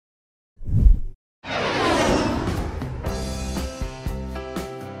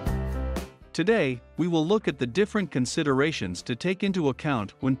Today, we will look at the different considerations to take into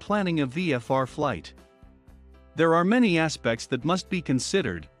account when planning a VFR flight. There are many aspects that must be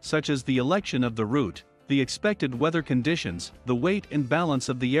considered, such as the election of the route, the expected weather conditions, the weight and balance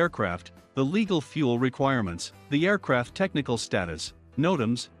of the aircraft, the legal fuel requirements, the aircraft technical status,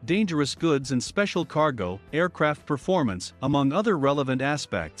 NOTAMs, dangerous goods and special cargo, aircraft performance, among other relevant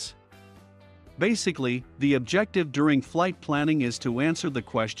aspects. Basically, the objective during flight planning is to answer the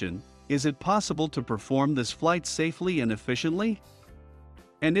question, is it possible to perform this flight safely and efficiently?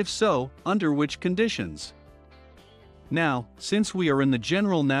 And if so, under which conditions? Now, since we are in the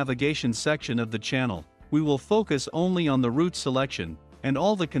general navigation section of the channel, we will focus only on the route selection and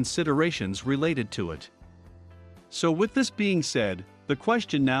all the considerations related to it. So with this being said, the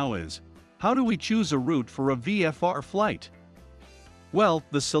question now is, how do we choose a route for a VFR flight? Well,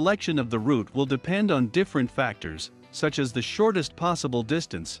 the selection of the route will depend on different factors, such as the shortest possible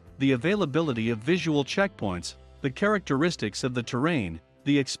distance, the availability of visual checkpoints, the characteristics of the terrain,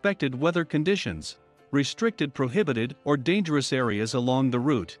 the expected weather conditions, restricted, prohibited, or dangerous areas along the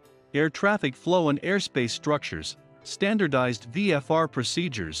route, air traffic flow and airspace structures, standardized VFR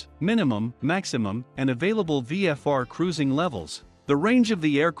procedures, minimum, maximum, and available VFR cruising levels, the range of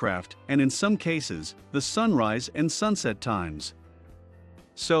the aircraft, and in some cases, the sunrise and sunset times.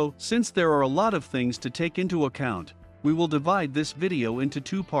 So, since there are a lot of things to take into account, we will divide this video into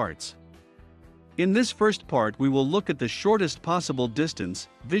two parts. In this first part we will look at the shortest possible distance,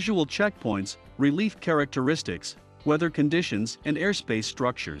 visual checkpoints, relief characteristics, weather conditions, and airspace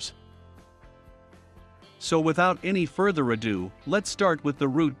structures. So without any further ado, let's start with the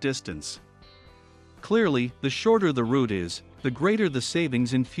route distance. Clearly, the shorter the route is, the greater the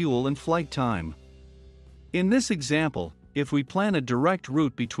savings in fuel and flight time. In this example, if we plan a direct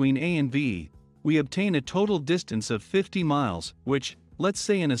route between A and B, we obtain a total distance of 50 miles, which, let's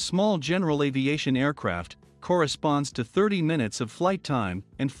say in a small general aviation aircraft, corresponds to 30 minutes of flight time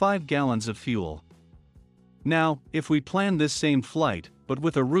and 5 gallons of fuel. Now, if we plan this same flight, but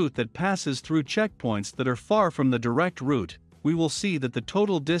with a route that passes through checkpoints that are far from the direct route, we will see that the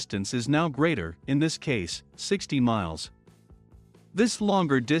total distance is now greater, in this case, 60 miles. This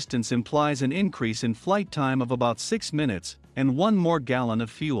longer distance implies an increase in flight time of about 6 minutes and 1 more gallon of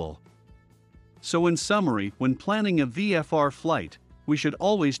fuel. So in summary, when planning a VFR flight, we should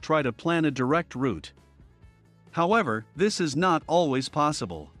always try to plan a direct route. However, this is not always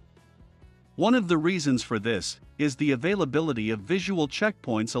possible. One of the reasons for this is the availability of visual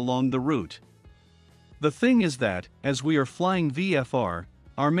checkpoints along the route. The thing is that, as we are flying VFR,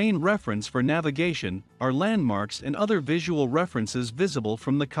 our main reference for navigation are landmarks and other visual references visible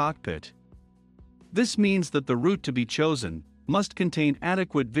from the cockpit. This means that the route to be chosen must contain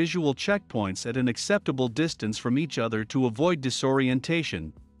adequate visual checkpoints at an acceptable distance from each other to avoid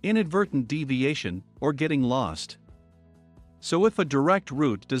disorientation, inadvertent deviation, or getting lost. So if a direct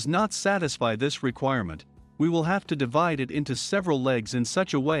route does not satisfy this requirement, we will have to divide it into several legs in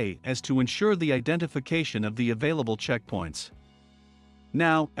such a way as to ensure the identification of the available checkpoints.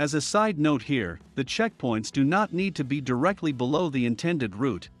 Now, as a side note here, the checkpoints do not need to be directly below the intended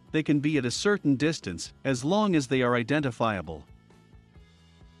route, they can be at a certain distance, as long as they are identifiable.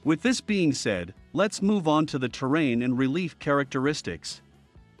 With this being said, let's move on to the terrain and relief characteristics.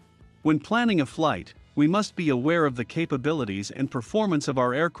 When planning a flight, we must be aware of the capabilities and performance of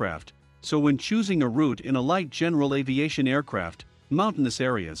our aircraft, so when choosing a route in a light general aviation aircraft, mountainous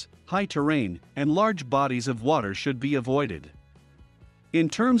areas, high terrain, and large bodies of water should be avoided. In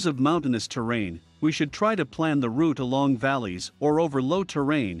terms of mountainous terrain, we should try to plan the route along valleys or over low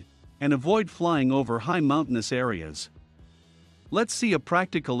terrain, and avoid flying over high mountainous areas. Let's see a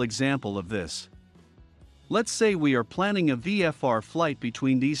practical example of this. Let's say we are planning a VFR flight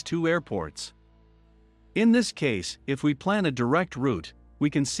between these two airports. In this case, if we plan a direct route, we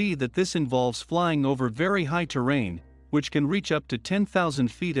can see that this involves flying over very high terrain, which can reach up to 10,000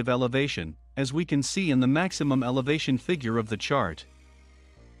 feet of elevation, as we can see in the maximum elevation figure of the chart.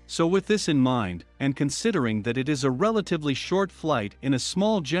 So with this in mind, and considering that it is a relatively short flight in a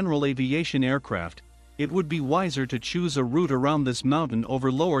small general aviation aircraft, it would be wiser to choose a route around this mountain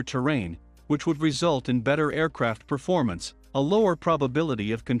over lower terrain, which would result in better aircraft performance, a lower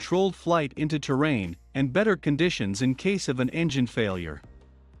probability of controlled flight into terrain, and better conditions in case of an engine failure.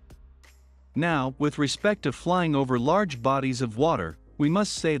 Now, with respect to flying over large bodies of water, we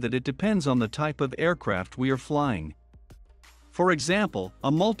must say that it depends on the type of aircraft we are flying. For example, a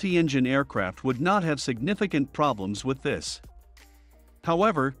multi-engine aircraft would not have significant problems with this.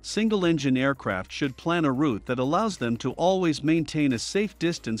 However, single-engine aircraft should plan a route that allows them to always maintain a safe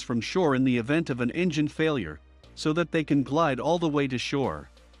distance from shore in the event of an engine failure, so that they can glide all the way to shore.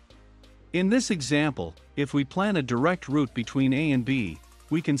 In this example, if we plan a direct route between A and B,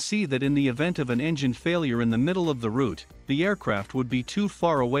 we can see that in the event of an engine failure in the middle of the route, the aircraft would be too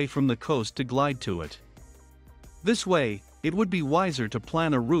far away from the coast to glide to it. This way, it would be wiser to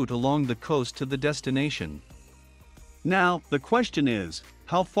plan a route along the coast to the destination. Now, the question is,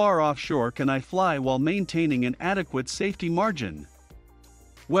 how far offshore can I fly while maintaining an adequate safety margin?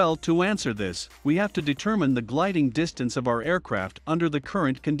 Well, to answer this, we have to determine the gliding distance of our aircraft under the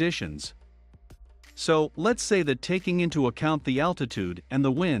current conditions. So, let's say that taking into account the altitude and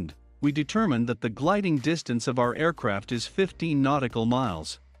the wind, we determine that the gliding distance of our aircraft is 15 nautical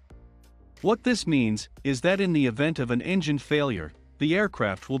miles. What this means is that in the event of an engine failure, the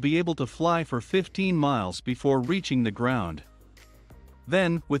aircraft will be able to fly for 15 miles before reaching the ground.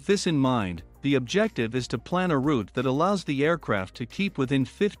 Then, with this in mind, the objective is to plan a route that allows the aircraft to keep within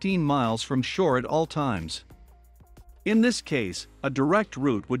 15 miles from shore at all times. In this case, a direct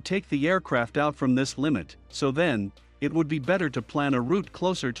route would take the aircraft out from this limit, so then, it would be better to plan a route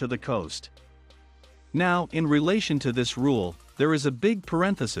closer to the coast. Now, in relation to this rule, there is a big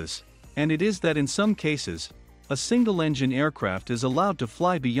parenthesis, and it is that in some cases, a single-engine aircraft is allowed to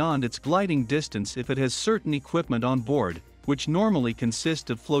fly beyond its gliding distance if it has certain equipment on board, which normally consist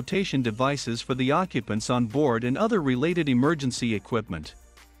of flotation devices for the occupants on board and other related emergency equipment.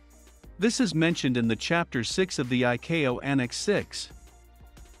 This is mentioned in the Chapter 6 of the ICAO Annex 6.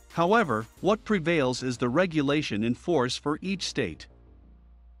 However, what prevails is the regulation in force for each state.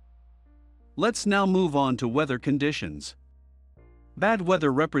 Let's now move on to weather conditions. Bad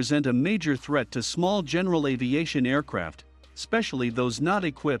weather represent a major threat to small general aviation aircraft, especially those not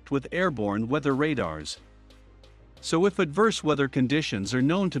equipped with airborne weather radars. So if adverse weather conditions are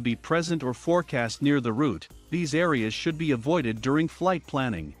known to be present or forecast near the route, these areas should be avoided during flight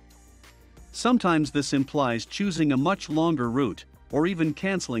planning. Sometimes this implies choosing a much longer route, or even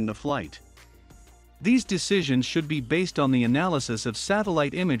canceling the flight. These decisions should be based on the analysis of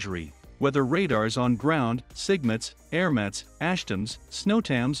satellite imagery, weather radars on ground, SIGMETs, AirMets, ASHTOMs,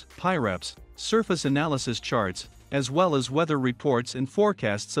 SNOTAMs, PIREPs, surface analysis charts, as well as weather reports and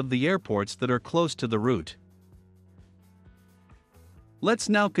forecasts of the airports that are close to the route. Let's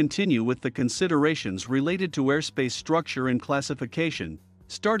now continue with the considerations related to airspace structure and classification,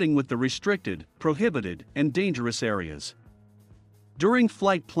 starting with the restricted, prohibited, and dangerous areas. During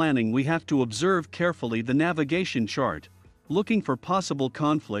flight planning, we have to observe carefully the navigation chart, looking for possible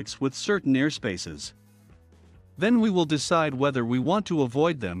conflicts with certain airspaces. Then we will decide whether we want to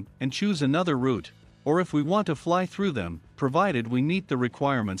avoid them and choose another route, or if we want to fly through them, provided we meet the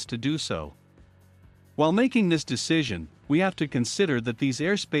requirements to do so. While making this decision, we have to consider that these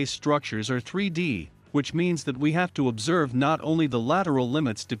airspace structures are 3D, which means that we have to observe not only the lateral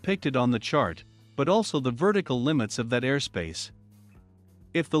limits depicted on the chart, but also the vertical limits of that airspace.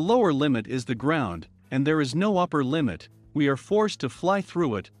 If the lower limit is the ground, and there is no upper limit, we are forced to fly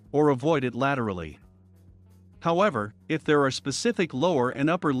through it, or avoid it laterally. However, if there are specific lower and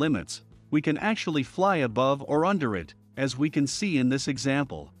upper limits, we can actually fly above or under it, as we can see in this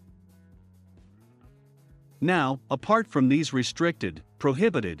example. Now, apart from these restricted,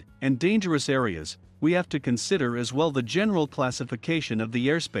 prohibited, and dangerous areas, we have to consider as well the general classification of the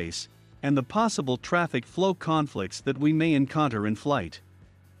airspace, and the possible traffic flow conflicts that we may encounter in flight.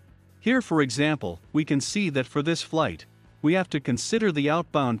 Here, for example, we can see that for this flight, we have to consider the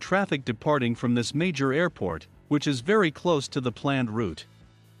outbound traffic departing from this major airport, which is very close to the planned route.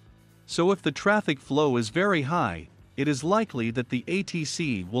 So if the traffic flow is very high, it is likely that the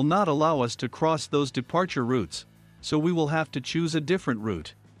ATC will not allow us to cross those departure routes, so we will have to choose a different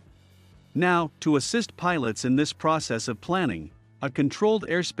route. Now, to assist pilots in this process of planning, a controlled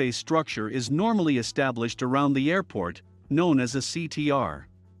airspace structure is normally established around the airport, known as a CTR.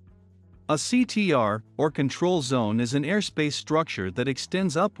 A CTR, or control zone, is an airspace structure that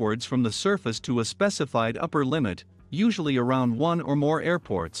extends upwards from the surface to a specified upper limit, usually around one or more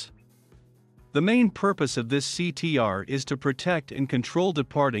airports. The main purpose of this CTR is to protect and control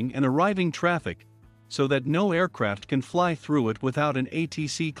departing and arriving traffic, so that no aircraft can fly through it without an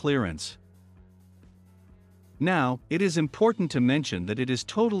ATC clearance. Now, it is important to mention that it is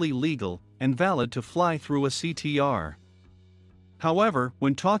totally legal and valid to fly through a CTR. However,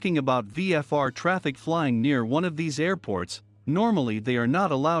 when talking about VFR traffic flying near one of these airports, normally they are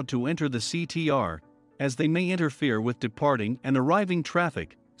not allowed to enter the CTR, as they may interfere with departing and arriving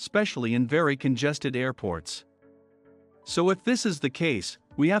traffic, especially in very congested airports. So if this is the case,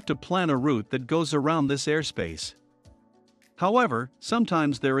 we have to plan a route that goes around this airspace. However,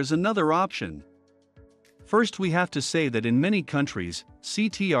 sometimes there is another option. First, we have to say that in many countries,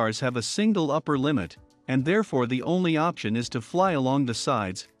 CTRs have a single upper limit, and therefore the only option is to fly along the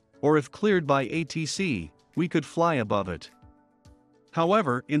sides, or if cleared by ATC, we could fly above it.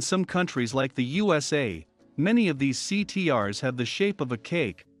 However, in some countries like the USA, many of these CTRs have the shape of a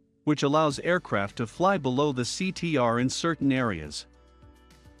cake, which allows aircraft to fly below the CTR in certain areas.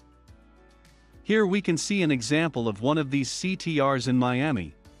 Here we can see an example of one of these CTRs in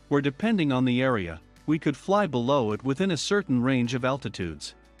Miami, where depending on the area, we could fly below it within a certain range of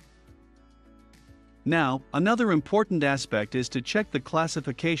altitudes. Now, another important aspect is to check the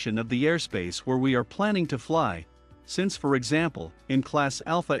classification of the airspace where we are planning to fly, since for example, in Class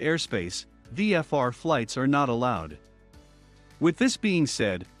Alpha airspace, VFR flights are not allowed. With this being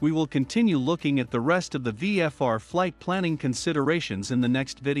said, we will continue looking at the rest of the VFR flight planning considerations in the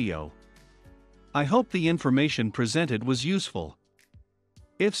next video. I hope the information presented was useful.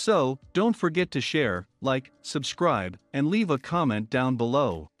 If so, don't forget to share, like, subscribe, and leave a comment down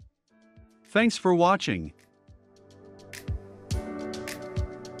below. Thanks for watching.